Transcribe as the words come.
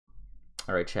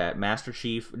Alright, chat. Master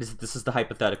Chief, this is the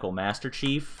hypothetical. Master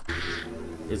Chief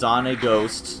is on a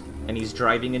ghost, and he's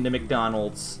driving into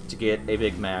McDonald's to get a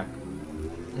Big Mac.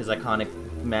 His iconic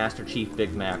Master Chief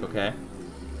Big Mac, okay?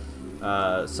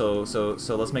 So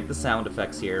let's make the sound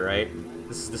effects here, right?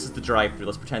 This is the drive-thru.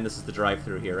 Let's pretend this is the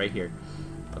drive-thru here, right here.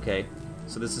 Okay?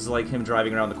 So this is like him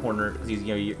driving around the corner, because he's,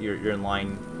 you know, you're in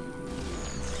line.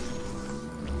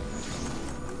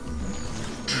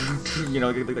 You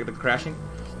know, the crashing.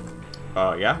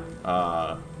 Yeah.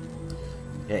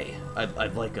 Hey,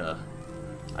 I'd like a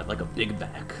Big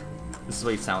Mac. This is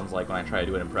what he sounds like when I try to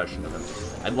do an impression of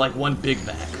him. I'd like one Big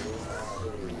Mac.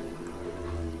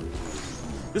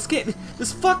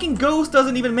 This fucking ghost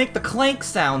doesn't even make the clank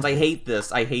sounds. I hate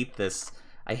this. I hate this.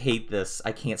 I hate this.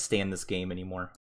 I can't stand this game anymore.